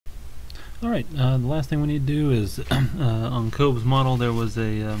Alright, the last thing we need to do is on Cobb's model there was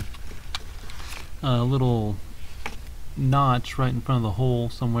a little notch right in front of the hole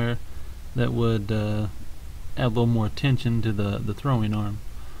somewhere that would add a little more tension to the throwing arm.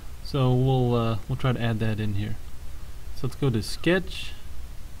 So we'll try to add that in here. So let's go to Sketch.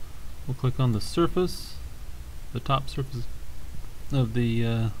 We'll click on the surface, the top surface of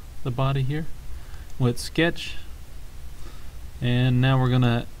the body here. We'll hit Sketch, and now we're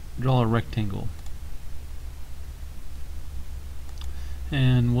gonna draw a rectangle.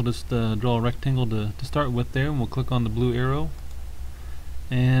 And we'll just draw a rectangle to start with there, and we'll click on the blue arrow.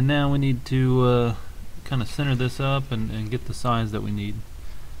 And now we need to kind of center this up and get the size that we need.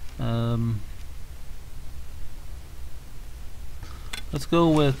 Let's go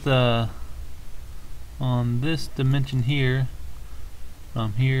with on this dimension here,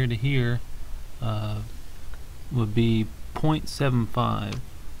 from here to here, would be 0.75.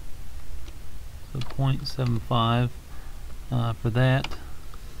 So 0.75 for that,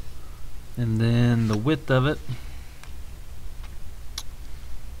 and then the width of it.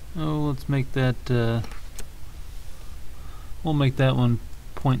 Let's make that. We'll make that one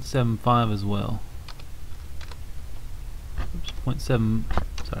 0.75 as well. Oops,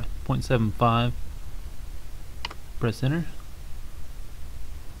 0.75. Press enter.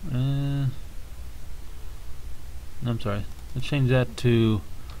 I'm sorry. Let's change that to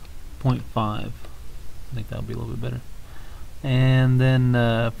 0.5. I think that'll be a little bit better. And then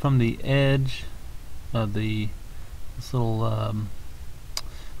from the edge of this little, what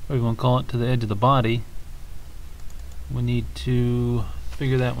do you want to call it, to the edge of the body, we need to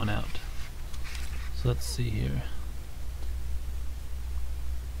figure that one out. So let's see here.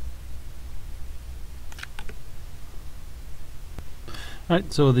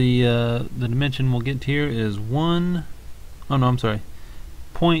 Alright, so the dimension we'll get here is 0.875.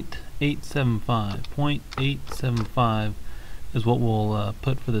 0.875 is what we'll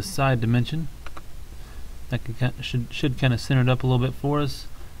put for the side dimension. That should kind of center it up a little bit for us.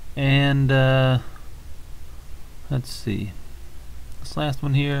 And let's see, this last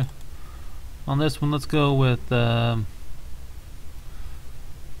one here, on this one let's go with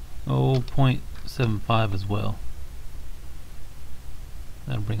 0.75 as well.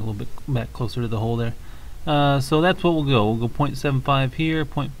 That'll bring a little bit back closer to the hole there. So that's what we'll go. We'll go 0.75 here,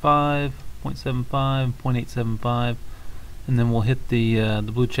 0.5, 0.75, 0.875, and then we'll hit the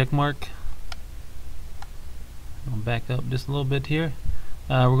blue check mark. I'll back up just a little bit here.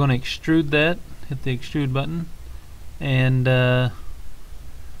 We're going to extrude that. Hit the extrude button, and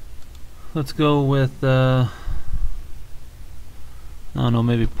let's go with I don't know,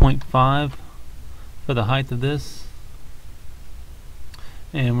 maybe 0.5 for the height of this.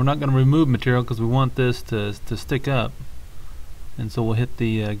 And we're not going to remove material because we want this to stick up, and so we'll hit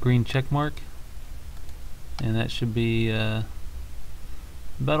the green check mark, and that should be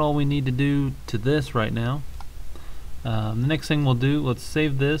about all we need to do to this right now. The next thing we'll do, let's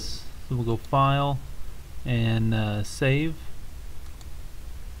save this. So we'll go File and Save,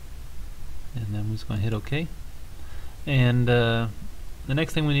 and then we're just going to hit OK. And the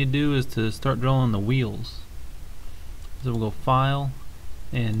next thing we need to do is to start drawing the wheels. So we'll go File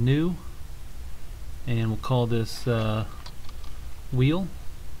and New, and we'll call this wheel.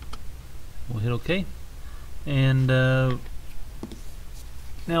 We'll hit OK. And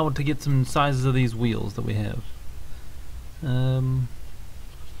now to get some sizes of these wheels that we have,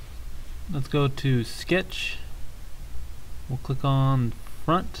 let's go to Sketch. We'll click on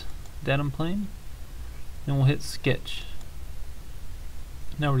Front Datum Plane, and we'll hit Sketch.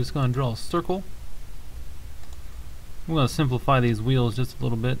 Now we're just going to draw a circle. We're going to simplify these wheels just a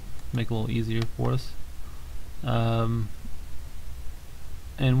little bit, make it a little easier for us. And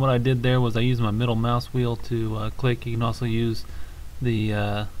what I did there was I used my middle mouse wheel to click. You can also use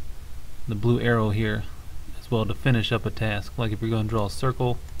the blue arrow here as well to finish up a task. Like if you're going to draw a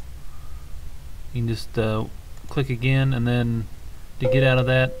circle, you can just click again, and then to get out of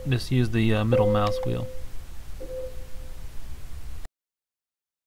that, just use the middle mouse wheel.